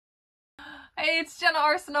Hey, it's Jenna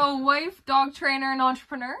Arsenault, wife, dog trainer, and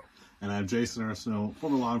entrepreneur. And I'm Jason Arsenault,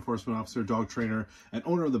 former law enforcement officer, dog trainer, and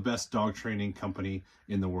owner of the best dog training company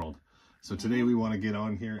in the world. So today we want to get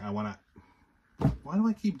on here. Why do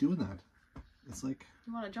I keep doing that? It's like...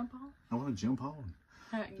 You want to jump on? I want to jump on.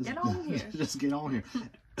 Get on here. Just get on here.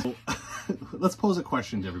 So, let's pose a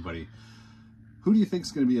question to everybody. Who do you think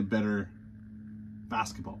is going to be a better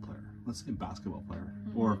basketball player? Let's say basketball player.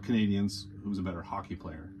 Or Canadians, who's a better hockey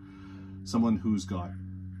player. Someone who's got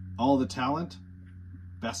all the talent,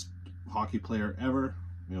 best hockey player ever,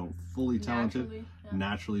 you know, fully talented,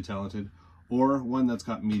 naturally talented, or one that's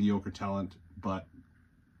got mediocre talent but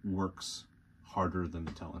works harder than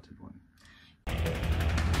the talented one.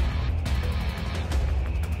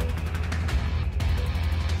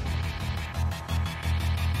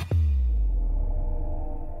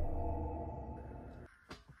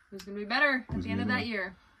 Who's going to be better at the end of that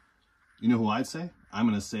year? You know who I'd say? I'm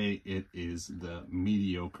going to say it is the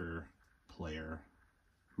mediocre player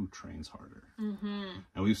who trains harder.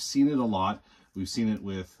 And we've seen it a lot. We've seen it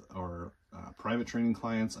with our private training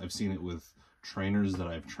clients. I've seen it with trainers that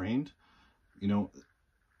I've trained. You know,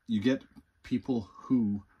 you get people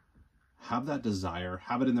who have that desire,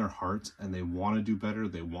 have it in their hearts, and they want to do better.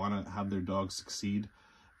 They want to have their dog succeed,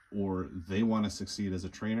 or they want to succeed as a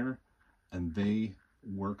trainer, and they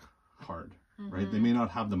work hard, right? They may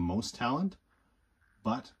not have the most talent,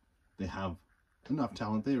 but they have enough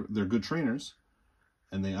talent. They're good trainers,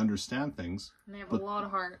 and they understand things. And they have a lot of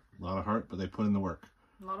heart. A lot of heart, but they put in the work.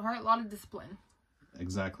 A lot of heart, a lot of discipline.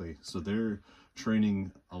 Exactly. So they're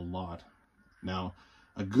training a lot. Now,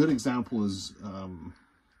 a good example is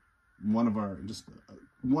one of our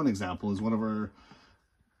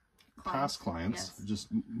past clients, just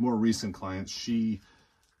more recent clients. She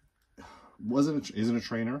wasn't a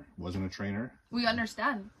trainer. We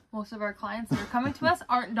understand most of our clients that are coming to us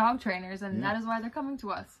aren't dog trainers, and that is why they're coming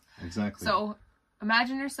to us. Exactly. So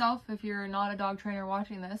imagine yourself if you're not a dog trainer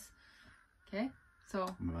watching this. Okay,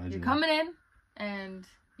 so you're coming in and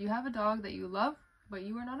you have a dog that you love, but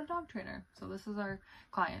you are not a dog trainer. So this is our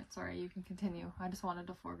client. Sorry, you can continue. I just wanted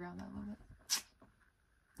to foreground that a little bit.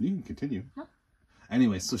 You can continue. Huh?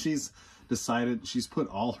 Anyway, so she's decided, she's put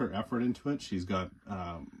all her effort into it. She's got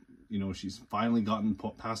you know, she's finally gotten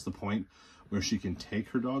past the point where she can take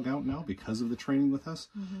her dog out now because of the training with us.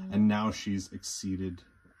 And now she's exceeded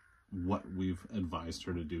what we've advised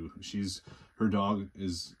her to do.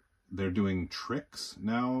 They're doing tricks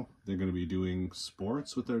now. They're going to be doing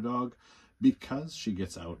sports with their dog because she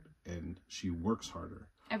gets out and she works harder.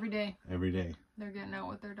 Every day. Every day. They're getting out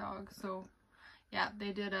with their dog. So yeah,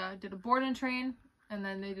 they did a board and train, and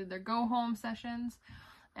then they did their go home sessions.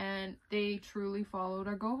 And they truly followed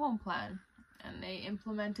our go home plan, and they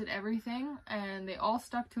implemented everything, and they all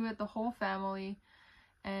stuck to it, the whole family,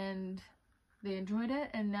 and they enjoyed it.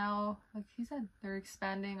 And now, like he said, they're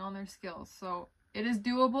expanding on their skills. So it is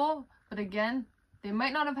doable, but again, they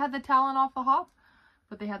might not have had the talent off the hop,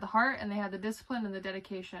 but they had the heart and they had the discipline and the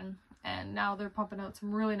dedication, and now they're pumping out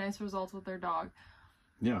some really nice results with their dog.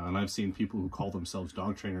 Yeah, and I've seen people who call themselves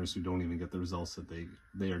dog trainers who don't even get the results that they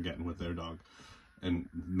are getting with their dog. And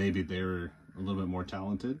maybe they're a little bit more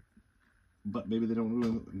talented, but maybe they don't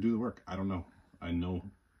really do the work. I don't know. I know.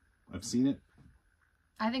 I've seen it.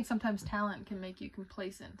 I think sometimes talent can make you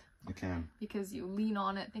complacent. It can. Because you lean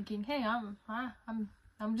on it thinking, hey, I'm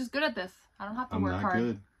just good at this. I don't have to work hard. I'm that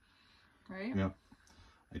good. Right? Yeah.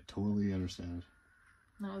 I totally understand.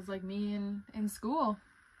 That was like me in school.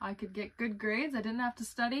 I could get good grades. I didn't have to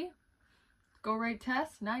study. Go write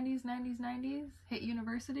tests. 90s. Hit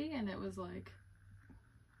university. And it was like...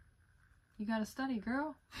 You gotta study,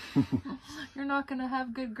 girl. You're not gonna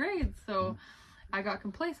have good grades. So I got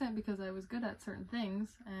complacent because I was good at certain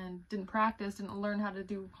things and didn't practice, didn't learn how to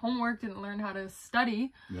do homework, didn't learn how to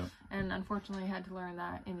study. And unfortunately I had to learn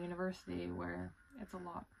that in university, where it's a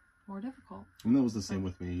lot more difficult. And that was the same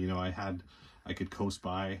with me. You know, I could coast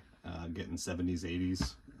by getting 70s,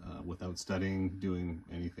 80s without studying, doing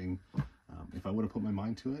anything. If I would have put my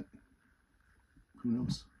mind to it, who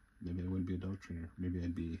knows? Maybe I wouldn't be a dog trainer. Maybe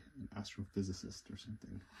I'd be an astrophysicist or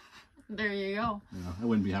something. There you go. You know, I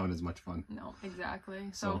wouldn't be having as much fun. No,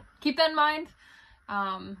 exactly. So keep that in mind.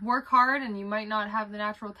 Work hard, and you might not have the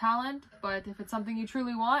natural talent, but if it's something you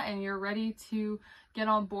truly want and you're ready to get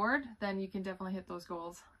on board, then you can definitely hit those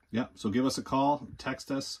goals. Yeah, so give us a call,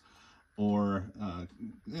 text us, or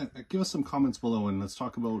give us some comments below, and let's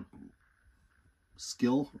talk about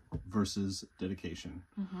skill versus dedication.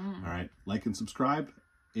 All right, like and subscribe.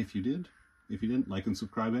 If you did. If you didn't, like and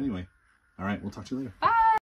subscribe anyway. All right, we'll talk to you later. Bye.